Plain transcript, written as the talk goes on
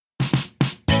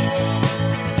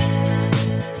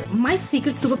My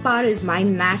secret superpower is my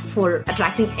knack for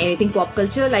attracting anything pop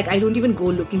culture. Like, I don't even go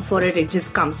looking for it. It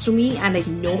just comes to me and I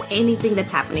know anything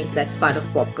that's happening that's part of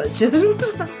pop culture.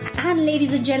 And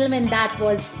ladies and gentlemen, that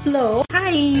was Flo.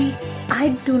 Hi. I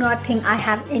do not think I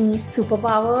have any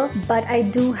superpower, but I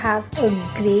do have a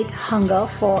great hunger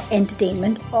for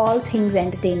entertainment, all things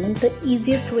entertainment. The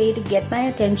easiest way to get my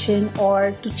attention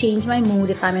or to change my mood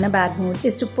if I'm in a bad mood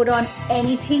is to put on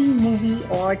anything movie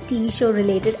or TV show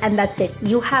related, and that's it.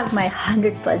 You have my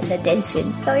 100%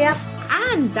 attention. So yeah.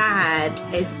 And that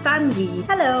is Tanvi.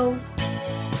 Hello.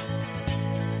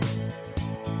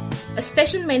 A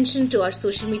special mention to our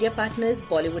social media partners,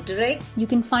 Bollywood Direct. You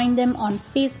can find them on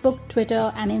Facebook,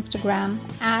 Twitter and Instagram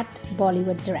at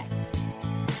Bollywood Direct.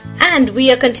 And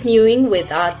we are continuing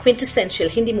with our quintessential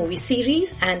Hindi movie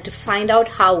series. And to find out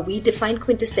how we define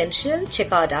quintessential,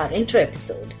 check out our intro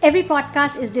episode. Every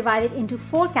podcast is divided into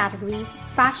 4 categories: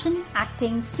 fashion,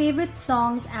 acting, favorite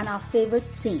songs and our favorite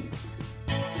scenes.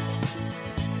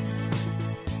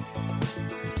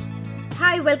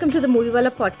 Hi, welcome to the Movie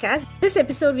Wala podcast. This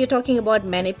episode we are talking about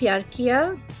Maine Pyar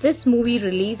Kiya. This movie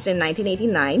released in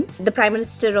 1989. The Prime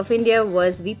Minister of India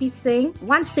was VP Singh.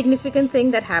 One significant thing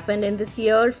that happened in this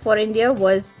year for India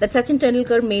was that Sachin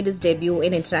Tendulkar made his debut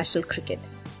in international cricket.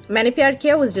 Maine Pyar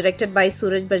Kiya was directed by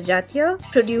Suraj Barjatia,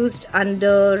 produced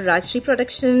under Rajshri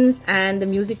Productions, and the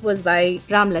music was by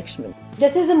Ram Lakshman.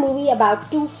 This is a movie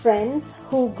about 2 friends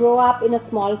who grow up in a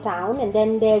small town and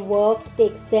then their work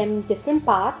takes them different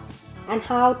paths, and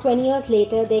how 20 years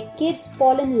later their kids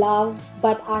fall in love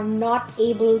but are not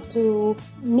able to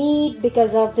meet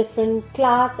because of different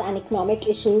class and economic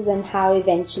issues, and how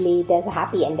eventually there's a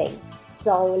happy ending.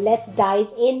 So let's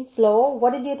dive in. Flo,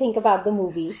 what did you think about the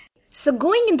movie? So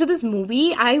going into this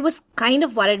movie, I was kind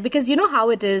of worried because you know how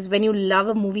it is when you love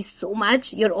a movie so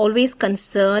much, you're always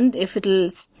concerned if it'll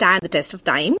stand the test of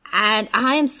time. And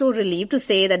I am so relieved to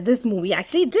say that this movie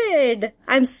actually did.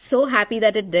 I'm so happy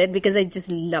that it did because I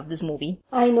just love this movie.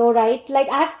 I know, right? Like,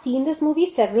 I've seen this movie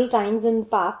several times in the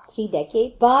past 3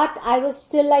 decades, but I was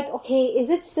still like, okay, is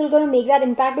it still going to make that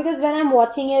impact? Because when I'm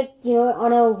watching it, you know,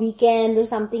 on a weekend or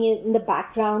something in the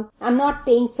background, I'm not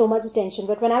paying so much attention.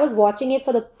 But when I was watching it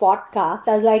for the podcast,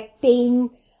 I was like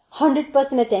paying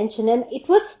 100% attention, and it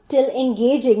was still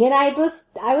engaging, and I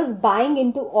was buying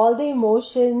into all the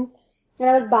emotions, and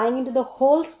I was buying into the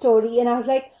whole story, and I was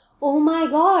like, oh my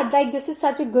god, like this is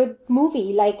such a good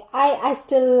movie. Like I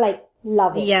still like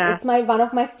love it. Yeah. It's one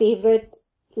of my favorite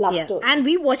love stories. And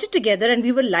we watched it together and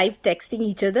we were live texting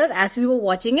each other as we were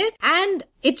watching it, and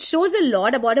it shows a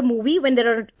lot about a movie when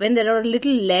there are a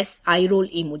little less eye roll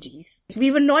emojis.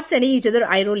 We were not sending each other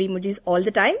eye roll emojis all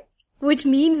the time, which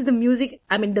means the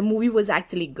movie was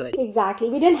actually good. Exactly.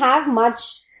 We didn't have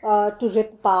much to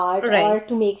rip apart or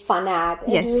to make fun at.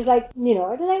 And it was like, you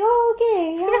know, it was like, oh,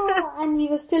 okay, yeah. And we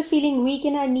were still feeling weak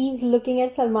in our knees looking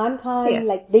at Salman Khan,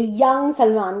 like the young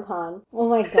Salman Khan. Oh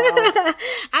my god.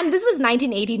 And this was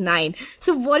 1989.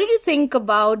 So what did you think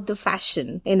about the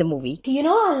fashion in the movie? You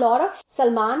know, a lot of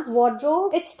Salman's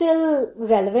wardrobe, it's still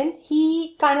relevant.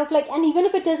 He kind of like, and even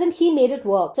if it isn't, he made it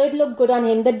work. So it looked good on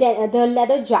him. The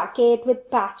leather jacket with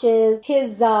patches,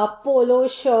 his polo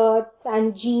shirts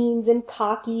and jeans and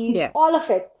khaki. All of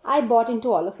it. I bought into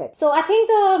all of it. So I think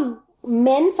the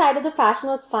men's side of the fashion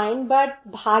was fine, but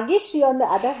Bhagyashree on the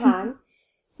other hand,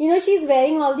 you know, she's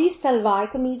wearing all these salwar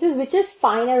kameezes, which is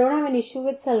fine. I don't have an issue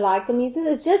with salwar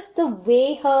kameezes. It's just the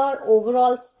way her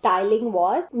overall styling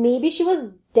was. Maybe she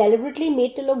was deliberately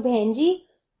made to look behenji,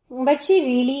 but she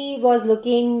really was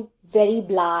looking very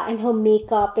blah, and her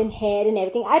makeup and hair and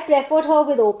everything. I preferred her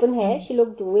with open hair. She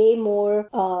looked way more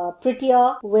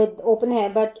prettier with open hair,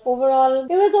 but overall it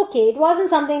was okay. It wasn't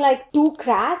something like too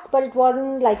crass, but it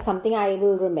wasn't like something I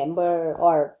will remember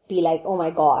or be like, oh my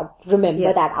god,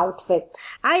 remember that outfit.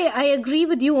 I agree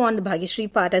with you on the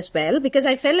Bhagyashree part as well, because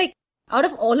I felt like out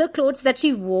of all her clothes that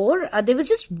she wore, there was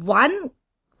just one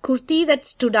kurti that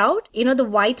stood out, you know, the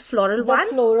white floral one.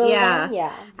 Floral one,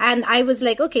 yeah. And I was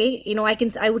like, okay, you know,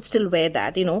 I would still wear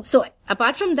that, you know. So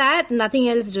apart from that, nothing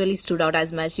else really stood out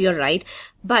as much. You're right.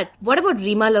 But what about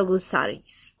Reema Lagoo's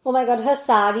saris? Oh my god, her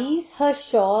saris, her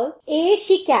shawl. A,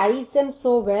 she carries them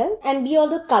so well. And B, all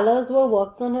the colors were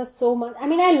worked on her so much. I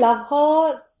mean, I love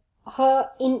her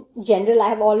in general. I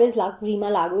have always loved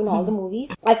Reema Lagoo in all the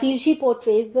movies. I feel she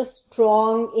portrays the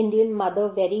strong Indian mother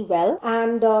very well,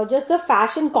 and just the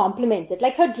fashion complements it.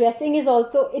 Like her dressing it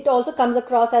also comes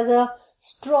across as a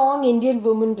strong Indian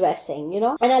woman dressing, you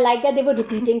know. And I like that they were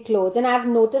repeating clothes, and I've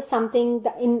noticed something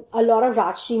in a lot of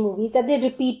Rajshri movies that they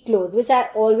repeat clothes, which I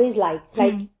always like.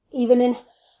 Like even in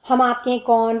Hum Aapke Hain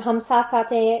Kaun, Hum Saath Saath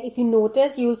Hain. If you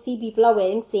notice, you'll see people are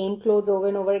wearing same clothes over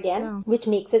and over again, which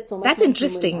makes it so much That's more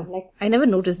interesting. human. Like, I never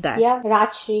noticed that. yeah,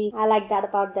 Rajshri. I like that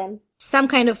about them. Some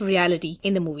kind of reality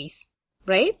in the movies,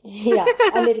 right? Yeah,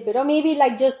 a little bit. Or maybe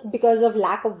like just because of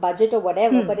lack of budget or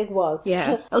whatever, but it works.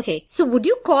 Yeah. Okay. So would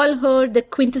you call her the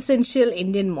quintessential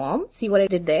Indian mom? See what I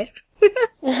did there?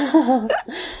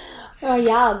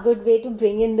 Yeah, a good way to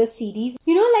bring in the series.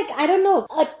 You know, like, I don't know,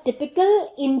 a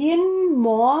typical Indian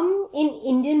mom in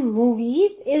Indian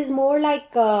movies is more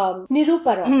like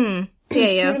Nirupara. Yeah, You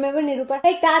yeah. remember Nirupara?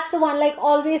 Like, that's the one, like,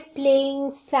 always playing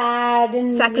sad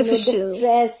and Sacrificial.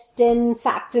 distressed and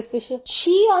sacrificial.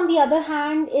 She, on the other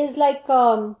hand, is like,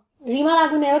 Reema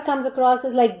Lagoo never comes across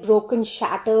as like broken,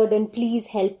 shattered, and please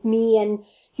help me. And,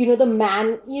 the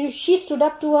man, she stood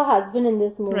up to her husband in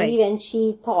this movie Right. when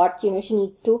she thought, she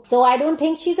needs to. So I don't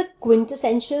think she's a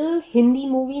quintessential Hindi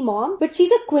movie mom, but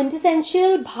she's a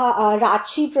quintessential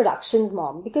Rajshri Productions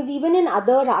mom. Because even in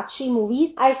other Rajshri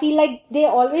movies, I feel like they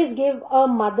always give a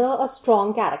mother a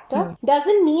strong character.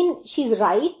 Doesn't mean she's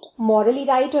right, morally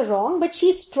right or wrong, but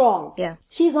she's strong. Yeah.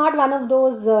 She's not one of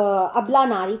those Abla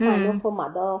Nari kind of a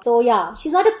mother. So yeah,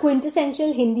 she's not a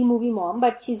quintessential Hindi movie mom,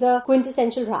 but she's a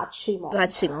quintessential Rajshri mom.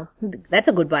 Rajshri mom. That's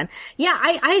a good one. Yeah,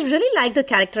 I really liked her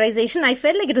characterization. I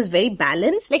felt like it was very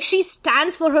balanced. Like, she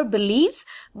stands for her beliefs,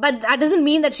 but that doesn't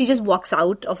mean that she just walks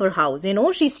out of her house,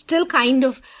 She still kind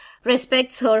of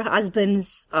respects her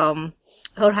husband's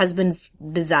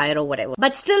desire or whatever.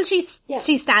 But still she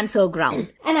stands her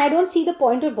ground. And I don't see the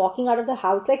point of walking out of the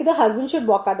house. Like, the husband should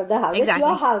walk out of the house. Exactly. It's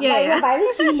your house. Yeah. Why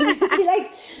does she leave? She's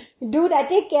like, dude, I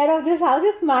take care of this house.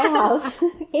 It's my house.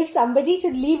 If somebody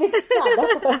should leave, it's the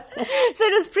other person. So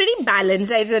it was pretty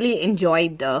balanced. I really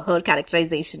enjoyed her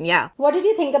characterization. Yeah. What did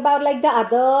you think about, like, the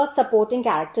other supporting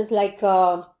characters, like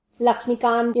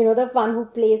Lakshmikant, the one who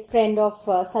plays friend of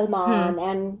Salman,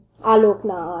 and Alok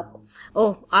Nath?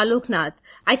 Oh, Alok Nath.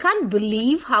 I can't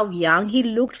believe how young he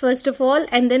looked, first of all.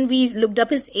 And then we looked up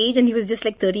his age and he was just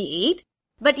like 38.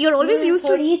 But you're always used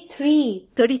 33.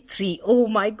 to 33. Oh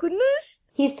my goodness.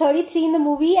 He's 33 in the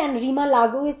movie and Reema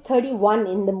Lagoo is 31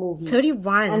 in the movie.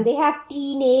 31. And they have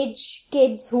teenage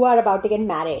kids who are about to get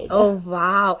married. Oh,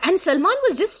 wow. And Salman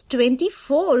was just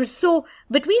 24. So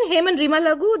between him and Reema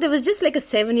Lagoo, there was just like a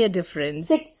 7-year difference.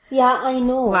 6, yeah, I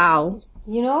know. Wow.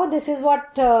 This is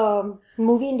what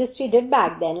movie industry did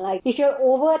back then. Like, if you're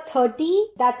over 30,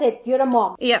 that's it. You're a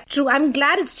mom. Yeah, true. I'm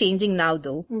glad it's changing now,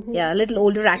 though. Yeah, little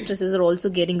older actresses are also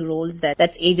getting roles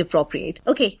that's age appropriate.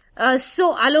 Okay,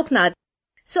 so Alok Nath.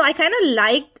 So I kind of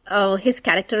liked his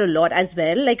character a lot as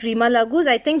well. Like Reema Lagoo's,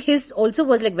 I think his also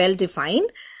was like well defined.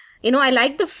 I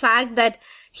like the fact that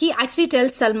he actually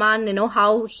tells Salman,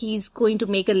 how he's going to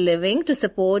make a living to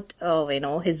support,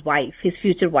 his wife, his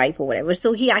future wife or whatever.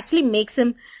 So he actually makes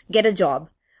him get a job,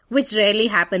 which rarely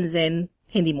happens in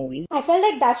Hindi movies. I felt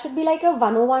like that should be like a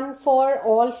 101 for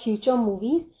all future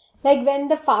movies. Like when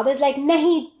the father's like,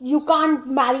 nahi, you can't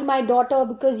marry my daughter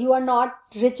because you are not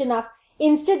rich enough.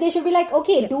 Instead, they should be like,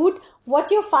 okay, dude, what's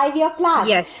your 5-year plan?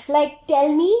 Yes. Like,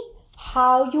 tell me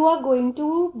how you are going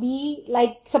to be,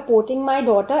 like, supporting my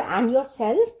daughter and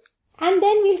yourself. And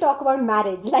then we'll talk about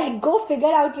marriage. Like, go figure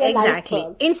out your life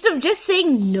first. Instead of just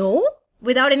saying no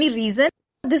without any reason,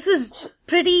 this was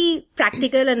pretty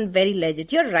practical and very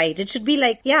legit. You're right. It should be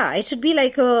like, it should be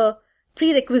like a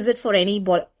prerequisite for any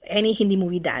Hindi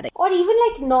movie dad. Or even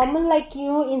like normal, like,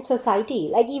 in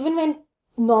society. Like, even when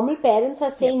normal parents are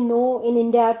saying no in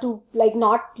India to like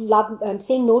not love,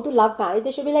 saying no to love marriage,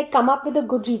 they should be like, come up with a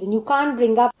good reason. You can't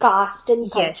bring up caste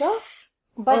and culture.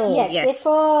 But if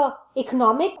a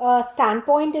economic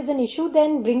standpoint is an issue,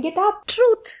 then bring it up.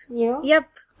 Truth. Yep.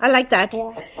 I like that.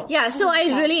 Yeah, so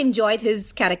I really enjoyed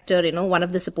his character, one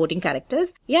of the supporting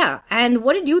characters. Yeah, and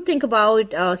what did you think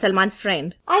about Salman's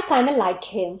friend? I kind of like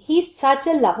him. He's such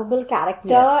a lovable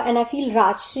character, and I feel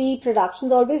Rajshri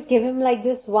Productions always give him like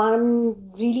this one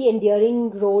really endearing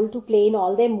role to play in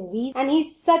all their movies. And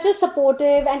he's such a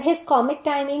supportive, and his comic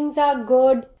timings are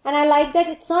good. And I like that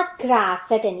it's not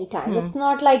crass at any time. It's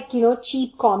not like,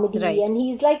 cheap comedy. Right. And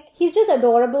he's just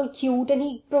adorable, cute, and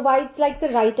he provides like the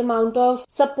right amount of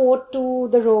support to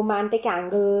the romantic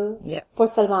angle for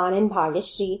Salman and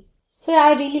Bhagyashree. So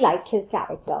I really like his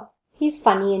character. He's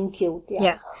funny and cute.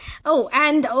 Yeah. Oh,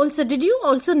 and also, did you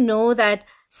also know that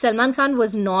Salman Khan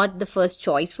was not the first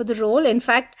choice for the role? In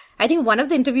fact, I think one of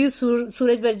the interviews,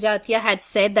 Suraj Barjatia had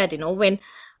said that,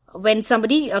 when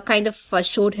somebody kind of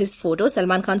showed his photo,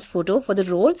 Salman Khan's photo for the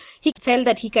role, he felt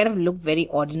that he kind of looked very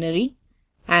ordinary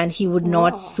and he would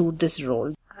not suit this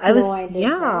role. No, I didn't.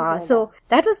 Yeah, so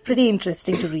that was pretty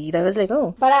interesting to read. I was like,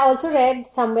 oh. But I also read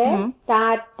somewhere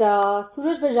that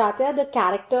Suraj Barjatya, the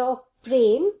character of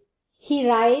Prem, he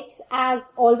writes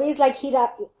as always, like his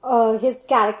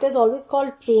character is always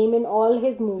called Prem in all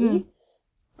his movies.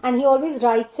 And he always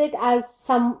writes it as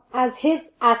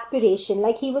his aspiration.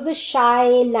 Like he was a shy,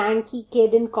 lanky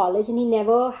kid in college and he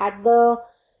never had the,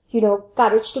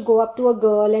 courage to go up to a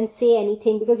girl and say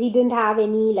anything because he didn't have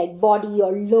any like body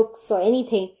or looks or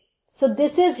anything. So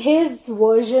this is his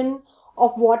version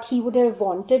of what he would have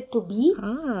wanted to be.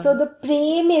 So the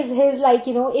Prem is his, like,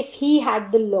 if he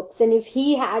had the looks and if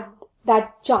he had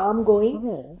that charm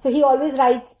going. So he always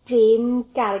writes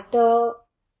Prem's character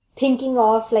thinking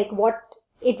of like what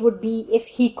it would be if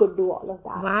he could do all of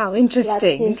that. Wow,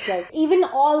 interesting. That's his, like, even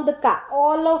all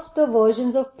of the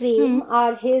versions of Prem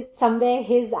are his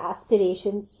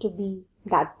aspirations to be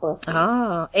that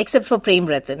person. Except for Prem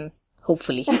Ratan,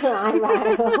 hopefully.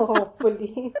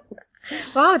 Hopefully.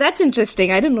 Wow, that's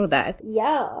interesting. I didn't know that.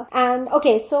 Yeah. And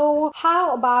okay, so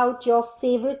how about your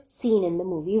favorite scene in the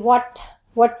movie? What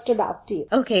stood out to you?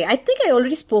 Okay, I think I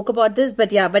already spoke about this,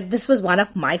 but this was one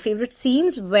of my favorite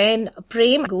scenes when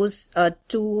Prem goes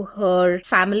to her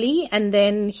family and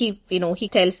then he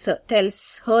tells her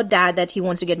dad that he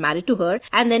wants to get married to her.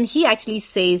 And then he actually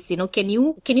says, can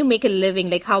you make a living?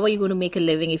 Like, how are you going to make a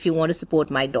living if you want to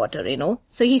support my daughter,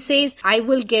 So he says, I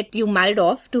will get you married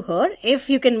off to her if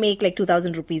you can make like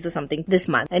 2,000 rupees or something this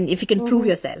month. And if you can prove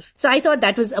yourself. So I thought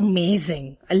that was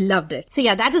amazing. I loved it. So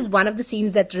that was one of the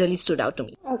scenes that really stood out to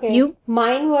me. Okay. You?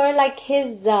 Mine were like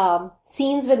his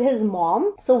scenes with his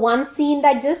mom. So one scene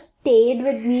that just stayed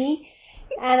with me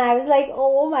and I was like,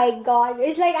 oh my god.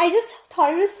 It's like, I just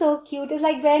thought it was so cute. It's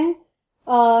like when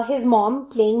his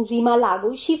mom, playing Reema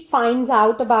Lagoo, she finds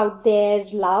out about their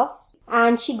love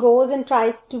and she goes and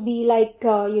tries to be like,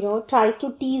 tries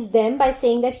to tease them by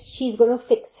saying that she's going to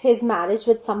fix his marriage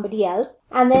with somebody else.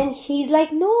 And then he's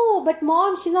like, no, but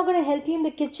mom, she's not going to help you in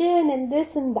the kitchen and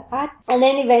this and that. And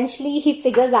then eventually he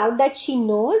figures out that she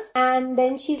knows. And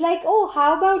then she's like, oh,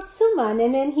 how about Suman?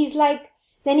 And then he's like,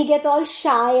 then he gets all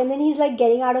shy and then he's like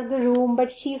getting out of the room,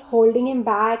 but she's holding him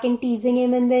back and teasing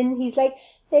him. And then he's like,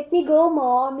 let me go,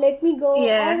 mom, let me go.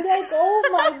 Yeah. I was like, oh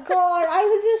my god. I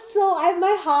was just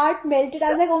my heart melted.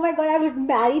 I was like, oh my god, I would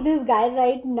marry this guy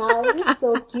right now. It was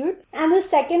so cute. And the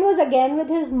second was again with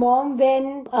his mom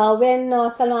when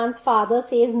Salman's father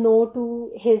says no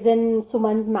to his and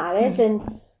Suman's marriage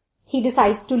and he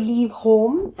decides to leave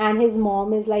home and his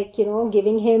mom is like,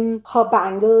 giving him her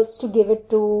bangles to give it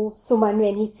to Suman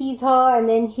when he sees her. And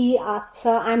then he asks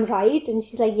her, I'm right? And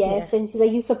she's like, yes. Yeah. And she's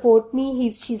like, you support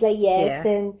me? She's like, yes.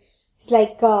 Yeah. And she's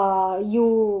like, so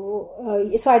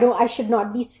I should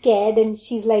not be scared. And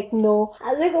she's like, no.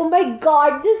 I was like, oh my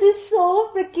god, this is so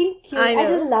freaking cute. I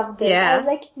just loved it. Yeah. I was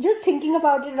like, just thinking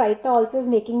about it right now also is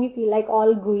making me feel like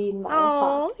all gooey in my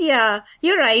heart. Oh, yeah.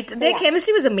 You're right. So, their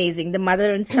chemistry was amazing. The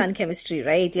mother and son chemistry,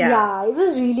 right? Yeah. Yeah, it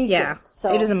was really good.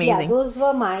 So, it was amazing. Yeah, those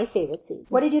were my favorite scenes.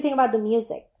 What did you think about the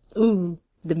music? Ooh.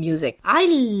 The music. I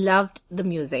loved the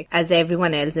music, as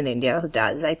everyone else in India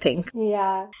does, I think.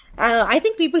 Yeah. I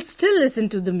think people still listen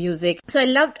to the music. So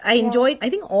I enjoyed, I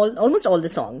think almost all the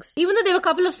songs. Even though there were a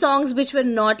couple of songs which were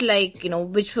not like,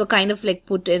 which were kind of like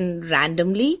put in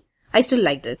randomly, I still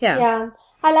liked it. Yeah. Yeah.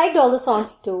 I liked all the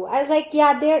songs too. I was like,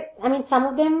 some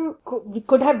of them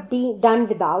could have been done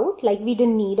without. Like, we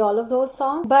didn't need all of those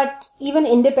songs. But even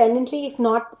independently, if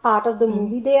not part of the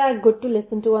movie, they are good to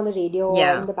listen to on the radio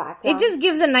or in the background. It just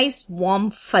gives a nice,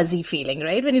 warm, fuzzy feeling,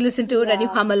 right? When you listen to it and you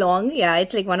hum along. Yeah,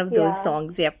 it's like one of those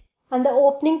songs. Yep. And the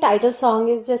opening title song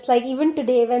is just like, even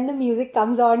today when the music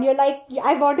comes on, you're like,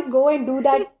 I want to go and do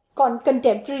that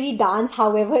contemporary dance,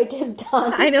 however it is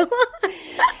done. I know.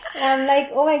 I'm like,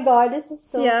 oh my god, this is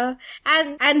so... Yeah.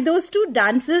 And those two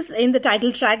dances in the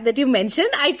title track that you mentioned,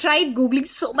 I tried Googling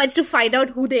so much to find out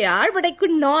who they are, but I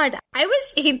could not. I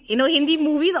wish, Hindi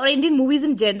movies or Indian movies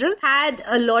in general had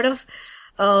a lot of,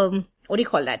 what do you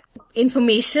call that?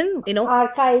 Information,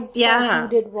 Archives. Who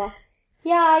did what.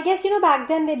 Yeah, I guess, back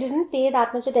then they didn't pay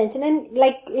that much attention. And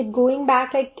like, it going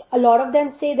back, like, a lot of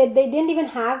them say that they didn't even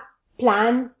have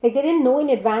plans. Like, they didn't know in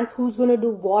advance who's going to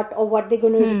do what or what they're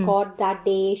going to record that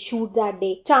day, shoot that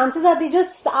day. Chances are they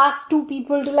just asked two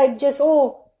people to like just,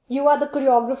 you are the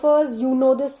choreographers, you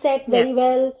know this set very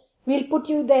well, we'll put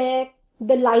you there.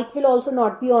 The light will also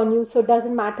not be on you, so it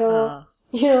doesn't matter.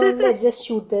 Let's just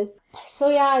shoot this. So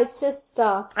it's just,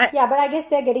 but I guess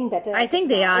they're getting better. I think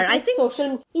they are. I think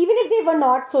even if they were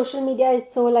not, social media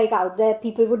is so like out there,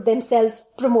 people would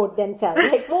themselves promote themselves.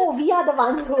 Like, we are the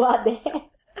ones who are there.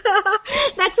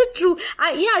 That's so true.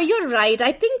 Yeah, you're right.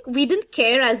 I think we didn't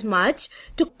care as much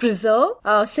to preserve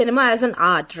cinema as an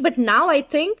art. But now I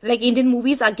think like Indian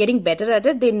movies are getting better at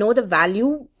it. They know the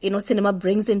value, cinema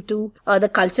brings into the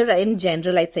culture in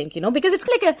general, I think, because it's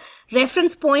like a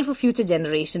reference point for future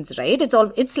generations, right?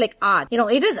 It's like art.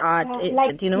 It is art.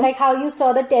 Like how you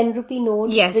saw the 10 rupee note,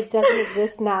 yes, which doesn't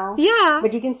exist now. Yeah.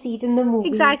 But you can see it in the movies.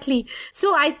 Exactly.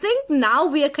 So I think now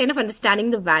we are kind of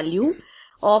understanding the value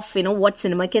of, what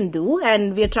cinema can do,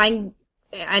 and we're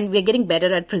getting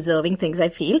better at preserving things, I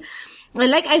feel.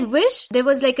 Like, I wish there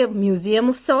was like a museum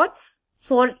of sorts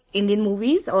for Indian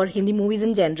movies or Hindi movies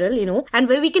in general, and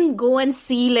where we can go and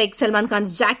see like Salman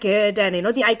Khan's jacket and,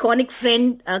 the iconic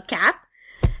friend cap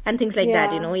and things like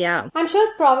that, yeah. I'm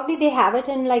sure probably they have it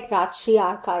in like Rajshri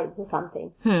archives or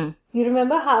something. You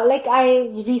remember how, like,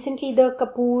 recently the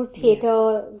Kapoor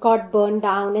theatre got burned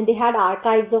down and they had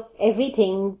archives of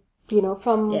everything,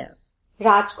 from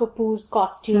Raj Kapoor's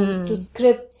costumes to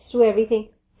scripts to everything.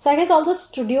 So I guess all the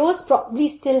studios probably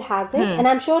still has it. And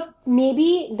I'm sure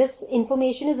maybe this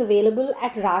information is available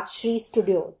at Rajshri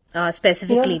Studios.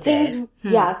 Specifically there.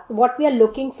 Yes, what we are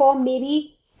looking for,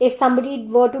 maybe if somebody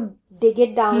were to dig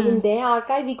it down in their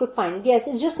archive, we could find it. Yes,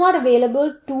 it's just not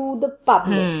available to the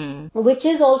public, which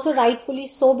is also rightfully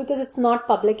so because it's not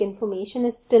public information.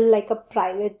 It's still like a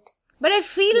private. But I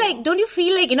feel like, don't you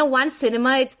feel like, once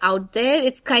cinema it's out there,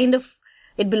 it's kind of,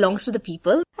 it belongs to the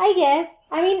people? I guess.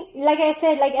 I mean, like I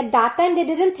said, like at that time they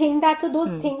didn't think that, so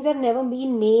those things have never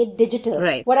been made digital.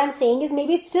 Right. What I'm saying is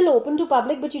maybe it's still open to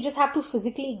public, but you just have to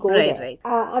physically go there. Right.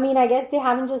 I mean, I guess they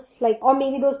haven't just like, or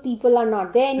maybe those people are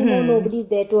not there anymore, nobody's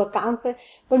there to account for it.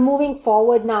 But moving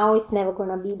forward now, it's never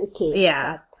gonna be the case.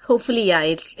 Yeah. Hopefully,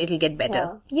 it'll get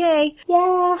better. Yeah. Yay.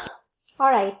 Yeah.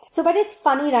 Alright. So, but it's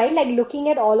funny, right? Like looking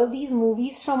at all of these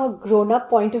movies from a grown-up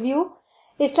point of view.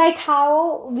 It's like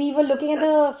how we were looking at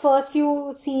the first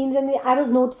few scenes and I was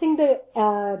noticing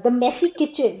the messy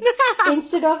kitchen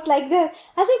instead of like I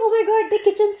was like, oh my god, the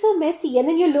kitchen's so messy. And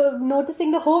then you're noticing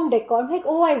the home decor. I'm like,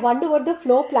 oh, I wonder what the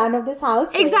floor plan of this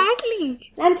house is.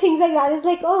 Exactly. And things like that. It's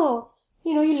like, oh,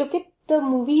 you look at the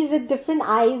movies with different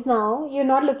eyes now. You're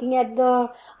not looking at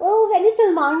when is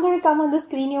Salman going to come on the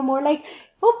screen? You're more like,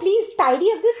 oh, please tidy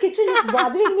up this kitchen. It's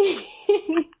bothering me.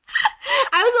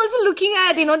 I was also looking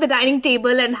at, the dining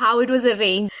table and how it was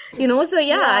arranged, so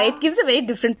it gives a very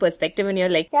different perspective when you're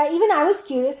like... Yeah, even I was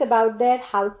curious about their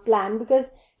house plan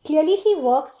because clearly he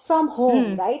works from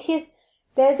home, right?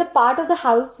 There's a part of the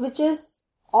house which is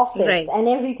office and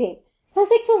everything. I was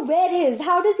like, so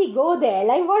how does he go there?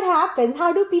 Like, what happens?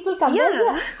 How do people come? Yeah.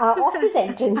 Where's the office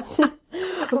entrance?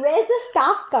 Where's the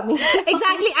staff coming?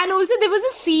 Exactly. And also there was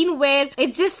a scene where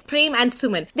it's just Prem and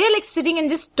Suman. They're like sitting and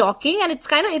just talking and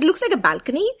it looks like a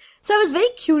balcony. So I was very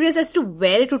curious as to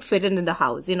where it would fit in the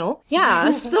house,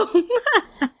 Yeah, so...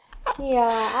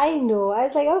 Yeah, I know. I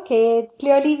was like, okay,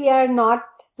 clearly we are not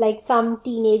like some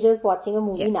teenagers watching a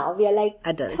movie now. We are like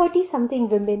adults. 30-something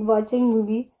women watching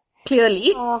movies.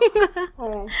 Clearly.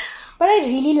 Alright. But I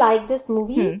really like this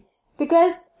movie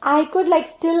because I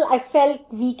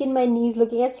felt weak in my knees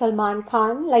looking at Salman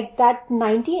Khan. Like that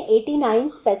 1989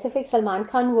 specific Salman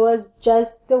Khan was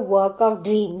just the work of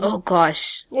dreams. Oh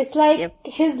gosh. It's like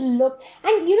his look.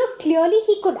 And clearly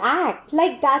he could act.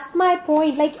 Like that's my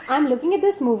point. Like I'm looking at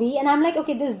this movie and I'm like,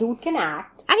 okay, this dude can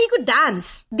act. And he could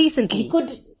dance decently. He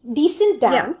could decent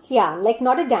dance, like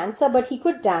not a dancer, but he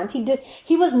could dance.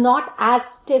 He was not as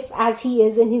stiff as he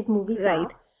is in his movies now.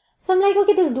 So I'm like,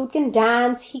 okay, this dude can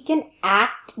dance, he can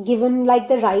act given like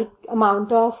the right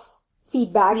amount of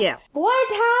feedback. Yeah.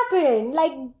 What happened?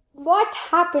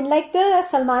 Like the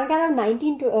Salman Khan of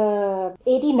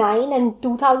 1989 and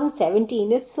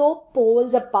 2017 is so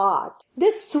poles apart.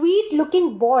 This sweet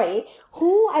looking boy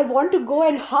who I want to go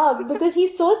and hug because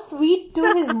he's so sweet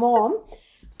to his mom.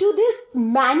 To this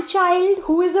man-child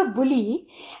who is a bully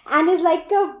and is like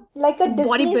a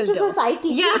disgrace to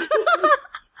society. Yeah.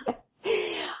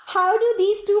 How do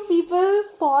these two people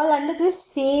fall under the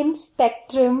same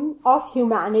spectrum of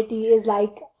humanity is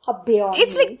like a beyond.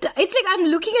 It's like I'm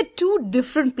looking at two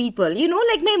different people,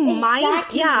 like my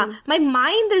mind. My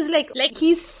mind is like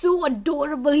he's so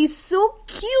adorable, he's so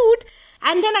cute.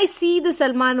 And then I see the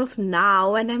Salman of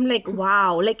now and I'm like,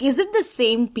 wow, like, is it the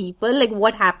same people? Like,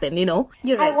 what happened,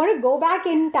 You're right. I want to go back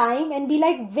in time and be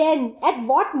like, at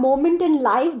what moment in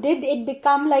life did it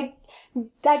become like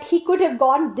that he could have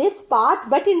gone this path,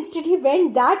 but instead he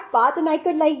went that path and I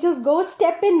could like just go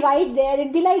step in right there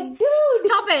and be like, dude.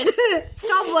 Stop it.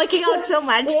 Stop working out so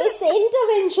much. It's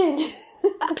intervention.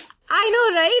 I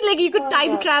know, right? Like, you could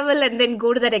time travel and then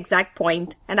go to that exact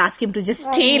point and ask him to just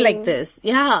stay like this.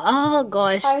 Yeah. Oh,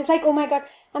 gosh. I was like, oh my god.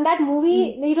 And that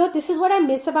movie, this is what I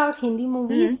miss about Hindi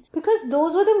movies, because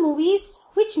those were the movies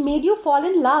which made you fall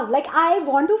in love. Like, I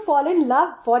want to fall in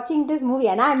love watching this movie,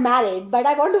 and I'm married, but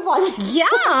I want to fall in love.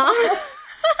 Yeah.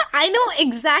 I know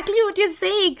exactly what you're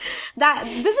saying. That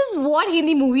this is what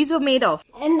Hindi movies were made of.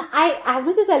 And as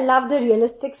much as I love the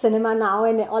realistic cinema now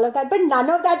and all of that, but none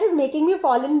of that is making me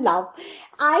fall in love.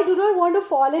 I do not want to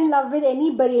fall in love with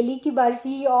any Bareli Ki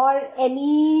Barfi or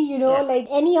any, like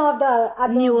any of the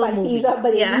other newer Barfis movies. or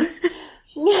Barelis.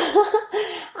 Yeah.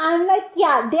 I'm like,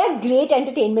 yeah, they're great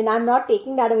entertainment. I'm not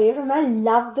taking that away from them. I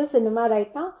love the cinema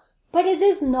right now, but it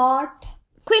is not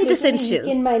quintessential.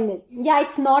 In my yeah,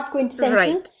 it's not quintessential.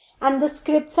 Right. And the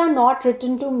scripts are not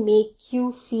written to make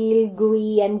you feel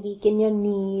gooey and weak in your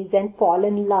knees and fall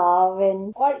in love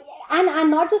and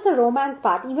not just the romance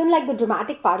part, even like the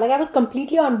dramatic part. Like, I was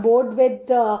completely on board with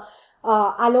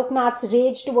Alok Nath's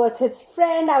rage towards his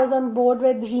friend. I was on board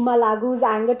with Rima Lagu's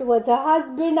anger towards her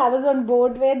husband. I was on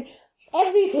board with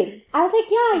everything. I was like,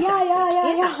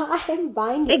 yeah. I am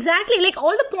buying it. Exactly. Like,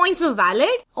 all the points were valid.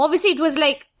 Obviously, it was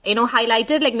like,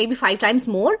 highlighted like maybe 5 times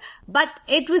more, but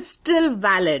it was still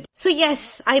valid. So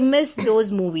yes, I miss those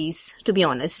movies, to be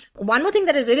honest. One more thing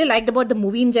that I really liked about the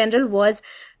movie in general was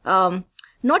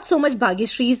not so much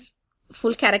Bhagyashree's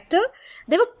full character.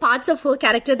 There were parts of her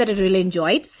character that I really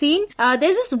enjoyed seeing. There's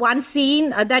this one scene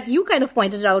that you kind of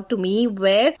pointed out to me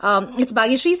where it's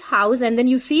Bhagyashree's house, and then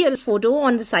you see a photo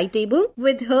on the side table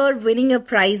with her winning a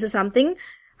prize or something.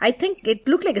 I think it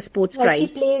looked like a sports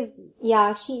prize.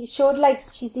 She showed like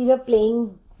she's either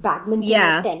playing badminton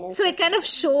or tennis. So it kind of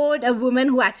showed a woman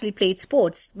who actually played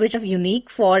sports, which is unique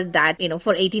for that,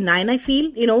 for 89, I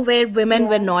feel, where women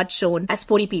were not shown as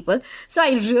sporty people. So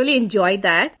I really enjoyed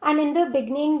that. And in the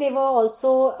beginning, they were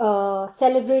also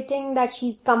celebrating that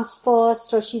she's come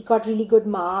first or she's got really good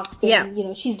marks.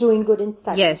 And, she's doing good in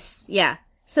studies. Yes, yeah.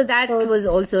 So that was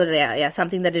also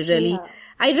something that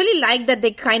I really liked that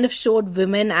they kind of showed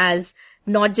women as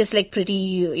not just like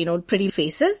pretty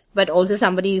faces, but also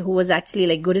somebody who was actually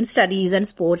like good in studies and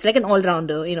sports, like an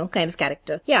all-rounder, kind of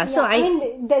character. Yeah, so I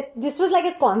mean, this was like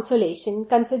a consolation,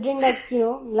 considering like,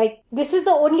 like this is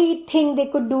the only thing they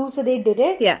could do, so they did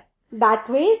it. Yeah. That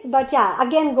ways, but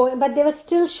again but they were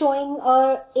still showing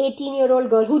a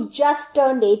 18-year-old girl who just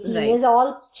turned 18. Right. Is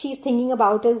all she's thinking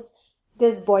about is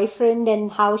this boyfriend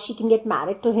and how she can get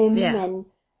married to him and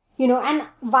and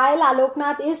while Alok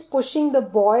Nath is pushing the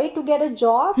boy to get a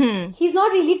job, he's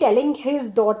not really telling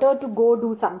his daughter to go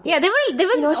do something. Yeah, there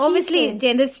was obviously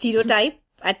gender stereotype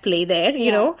at play there,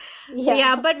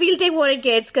 Yeah, but we'll take what it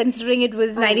gets, considering it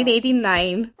was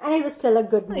 1989. And it was still a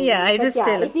good movie. Yeah, it was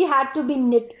still. If we had to be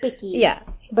nitpicky. Yeah.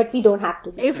 But we don't have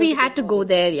to be. If we had to go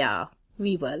there,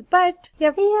 we will. But,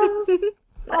 yeah.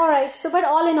 Alright, so but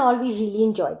all in all, we really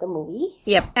enjoyed the movie.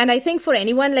 Yep. And I think for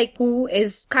anyone like who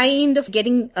is kind of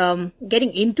getting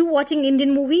into watching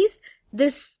Indian movies,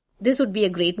 this would be a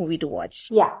great movie to watch.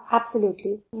 Yeah,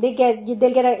 absolutely. They'll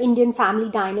get an Indian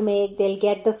family dynamic, they'll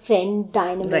get the friend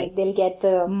dynamic, right. They'll get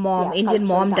the Indian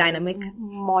mom dynamic.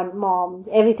 Mom,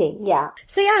 everything, yeah.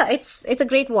 So yeah, it's a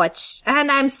great watch.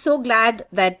 And I'm so glad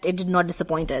that it did not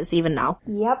disappoint us even now.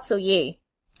 Yep. So yay.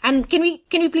 And can we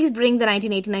please bring the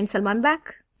 1989 Salman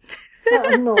back?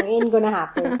 No, ain't gonna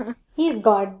happen. He's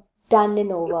got done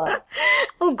and over.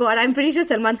 Oh God, I'm pretty sure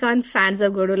Salman Khan fans are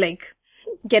going to like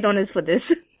get on us for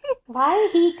this.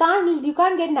 Why? You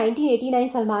can't get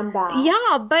 1989 Salman back.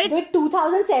 Yeah, but the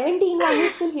 2017 one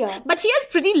is still here. But he has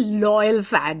pretty loyal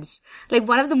fans. Like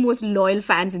one of the most loyal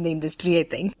fans in the industry, I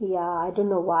think. Yeah, I don't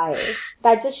know why.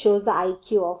 That just shows the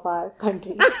IQ of our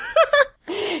country.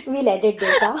 We'll edit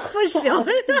data. For sure.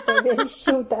 They will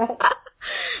shoot us.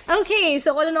 Okay,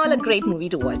 so all in all, a great movie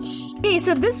to watch. Okay,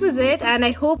 so this was it, and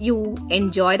I hope you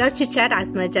enjoyed our chit-chat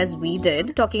as much as we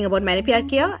did, talking about Maine Pyar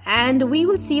Kiya, and we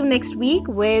will see you next week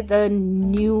with a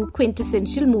new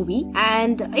quintessential movie.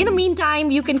 And in the meantime,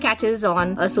 you can catch us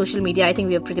on social media. I think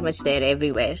we are pretty much there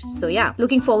everywhere. So yeah,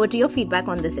 looking forward to your feedback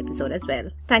on this episode as well.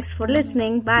 Thanks for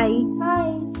listening. Bye.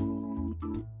 Bye.